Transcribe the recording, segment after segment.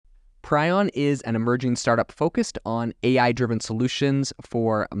Pryon is an emerging startup focused on AI-driven solutions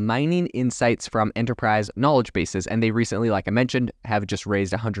for mining insights from enterprise knowledge bases. And they recently, like I mentioned, have just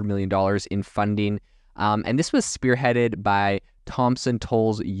raised $100 million in funding. And this was spearheaded by Thomson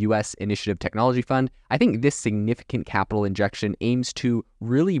Tolles U.S. Initiative Technology Fund. I think this significant capital injection aims to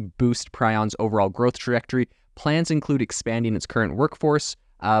really boost Pryon's overall growth trajectory. Plans include expanding its current workforce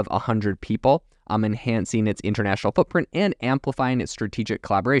of 100 people, enhancing its international footprint, and amplifying its strategic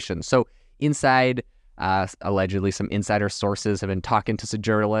collaboration. So inside, allegedly, some insider sources have been talking to some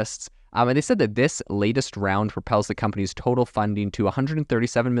journalists, and they said that this latest round propels the company's total funding to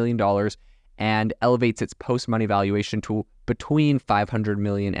 $137 million and elevates its post-money valuation to between $500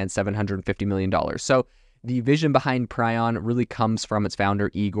 million and $750 million. So the vision behind Pryon really comes from its founder,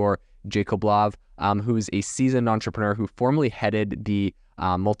 Igor Yakovlev, who is a seasoned entrepreneur who formerly headed the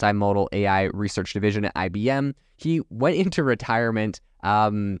multimodal AI research division at IBM. He went into retirement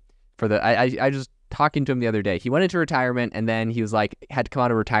I just talking to him the other day. He went into retirement and then he was like, had to come out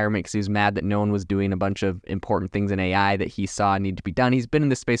of retirement because he was mad that no one was doing a bunch of important things in AI that he saw need to be done. He's been in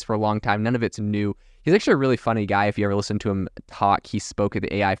this space for a long time. None of it's new. He's actually a really funny guy. If you ever listen to him talk, he spoke at the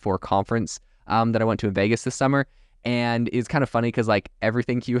AI4 conference that I went to in Vegas this summer. And it's kind of funny because like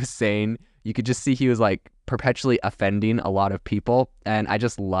everything he was saying, you could just see he was like perpetually offending a lot of people. And I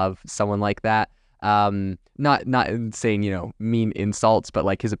just love someone like that. Not saying, mean insults, but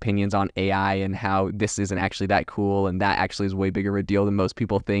like his opinions on AI and how this isn't actually that cool and that actually is way bigger of a deal than most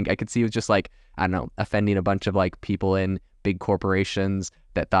people think. I could see he was just like, I don't know, offending a bunch of like people in big corporations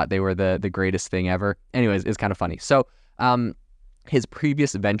that thought they were the greatest thing ever. Anyways, it's kind of funny. So his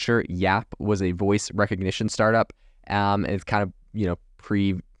previous venture, Yap, was a voice recognition startup. It's kind of,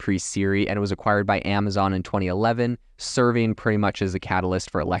 pre-Siri, and it was acquired by Amazon in 2011, serving pretty much as a catalyst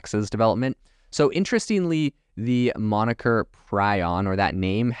for Alexa's development. So interestingly, the moniker Pryon, or that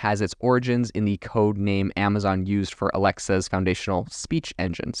name, has its origins in the code name Amazon used for Alexa's foundational speech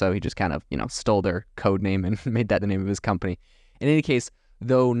engine. So he just kind of, stole their code name and made that the name of his company. In any case,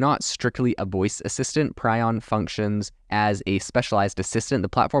 though not strictly a voice assistant, Pryon functions as a specialized assistant. The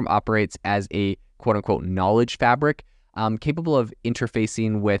platform operates as a quote-unquote knowledge fabric, capable of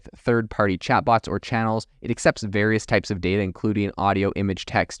interfacing with third-party chatbots or channels. It accepts various types of data, including audio, image,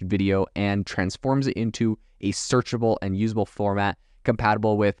 text, video, and transforms it into a searchable and usable format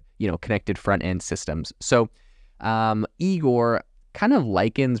compatible with, connected front-end systems. So Igor kind of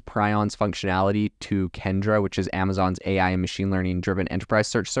likens Pryon's functionality to Kendra, which is Amazon's AI and machine learning-driven enterprise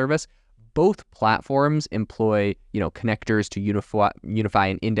search service. Both platforms employ, connectors to unify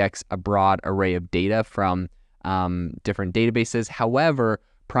and index a broad array of data from different databases. However,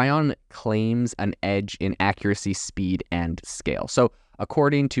 Pryon claims an edge in accuracy, speed, and scale. So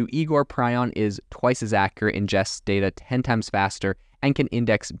according to Igor, Pryon is twice as accurate, ingests data 10 times faster, and can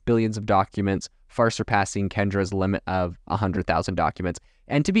index billions of documents, far surpassing Kendra's limit of 100,000 documents.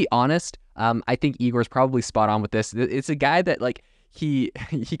 And to be honest, I think Igor's probably spot on with this. It's a guy that like he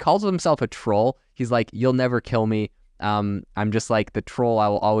calls himself a troll. He's like, you'll never kill me. I'm just like the troll. I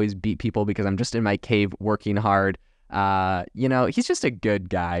will always beat people because I'm just in my cave working hard. He's just a good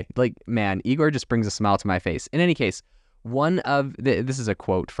guy. Like, man, Igor just brings a smile to my face. In any case, this is a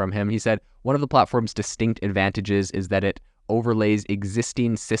quote from him. He said, one of the platform's distinct advantages is that it overlays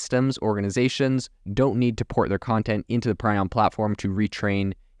existing systems. Organizations don't need to port their content into the Pryon platform to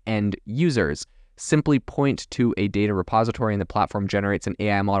retrain end users. Simply point to a data repository and the platform generates an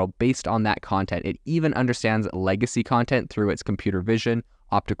AI model based on that content. It even understands legacy content through its computer vision,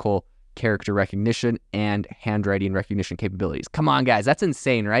 optical character recognition, and handwriting recognition capabilities. Come on, guys, that's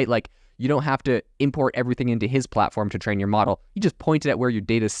insane, right? Like, you don't have to import everything into his platform to train your model. You just point it at where your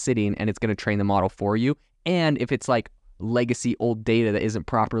data's sitting and it's going to train the model for you. And if it's like legacy old data that isn't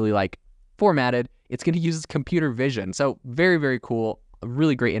properly like formatted, it's going to use computer vision. So very, very cool. A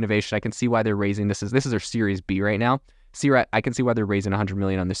really great innovation. I can see why they're raising this is their Series B right now. I can see why they're raising $100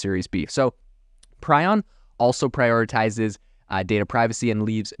 million on the Series B. So Pryon also prioritizes data privacy and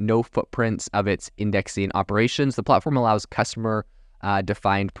leaves no footprints of its indexing operations. The platform allows customer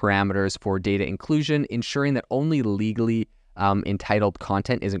defined parameters for data inclusion, ensuring that only legally entitled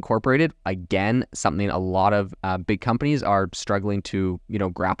content is incorporated. Again, something a lot of big companies are struggling to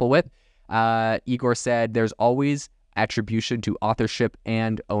grapple with. Igor said there's always attribution to authorship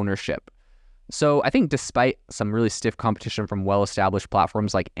and ownership. So I think despite some really stiff competition from well-established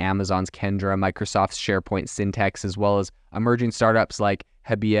platforms like Amazon's Kendra, Microsoft's SharePoint Syntex, as well as emerging startups like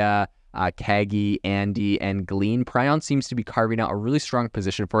Hebia, Kagi, Andy, and Glean, Pryon seems to be carving out a really strong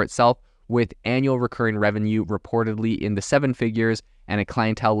position for itself with annual recurring revenue reportedly in the 7 figures and a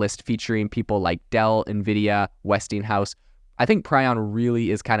clientele list featuring people like Dell, NVIDIA, Westinghouse. I think Pryon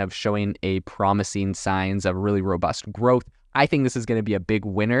really is kind of showing a promising signs of really robust growth. I think this is going to be a big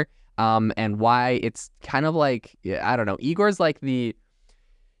winner. And why it's kind of like, I don't know, Igor's like the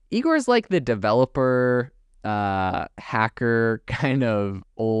developer, hacker, kind of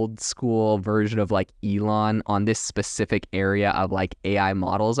old school version of like Elon on this specific area of like AI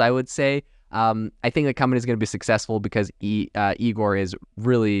models, I would say. I think the company is going to be successful because Igor is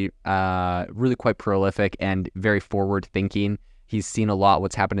really quite prolific and very forward thinking. He's seen a lot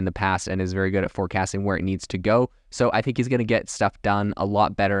what's happened in the past and is very good at forecasting where it needs to go. So I think he's going to get stuff done a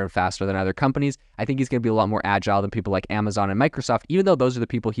lot better and faster than other companies. I think he's going to be a lot more agile than people like Amazon and Microsoft, even though those are the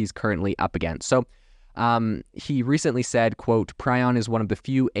people he's currently up against. So he recently said, quote, Pryon is one of the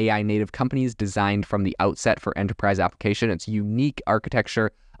few AI native companies designed from the outset for enterprise application. Its unique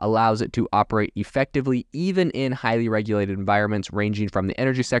architecture allows it to operate effectively even in highly regulated environments ranging from the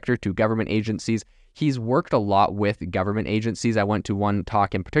energy sector to government agencies. He's worked a lot with government agencies. I went to one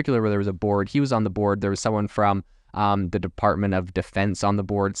talk in particular where there was a board. He was on the board. There was someone from the Department of Defense on the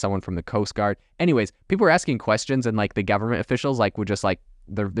board, someone from the Coast Guard. Anyways, people were asking questions and like the government officials like would just like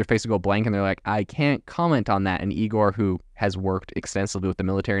their face would go blank and they're like, I can't comment on that. And Igor, who has worked extensively with the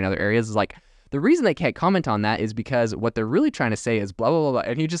military in other areas, is like, the reason they can't comment on that is because what they're really trying to say is blah, blah, blah, blah.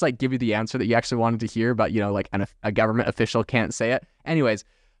 And he just like give you the answer that you actually wanted to hear, but you know, like a government official can't say it. Anyways,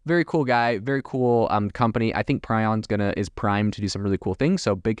 very cool guy, very cool company. I think Pryon's is primed to do some really cool things.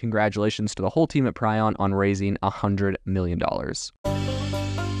 So big congratulations to the whole team at Pryon on raising $100 million.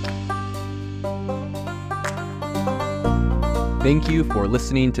 Thank you for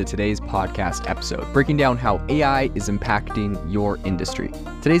listening to today's podcast episode, breaking down how AI is impacting your industry.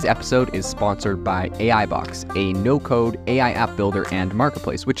 Today's episode is sponsored by AIbox, a no-code AI app builder and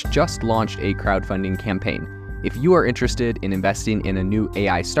marketplace, which just launched a crowdfunding campaign. If you are interested in investing in a new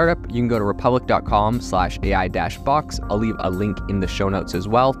AI startup, you can go to republic.com/AI-box. I'll leave a link in the show notes as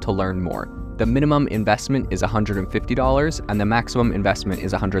well to learn more. The minimum investment is $150 and the maximum investment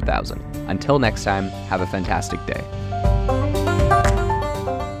is $100,000. Until next time, have a fantastic day.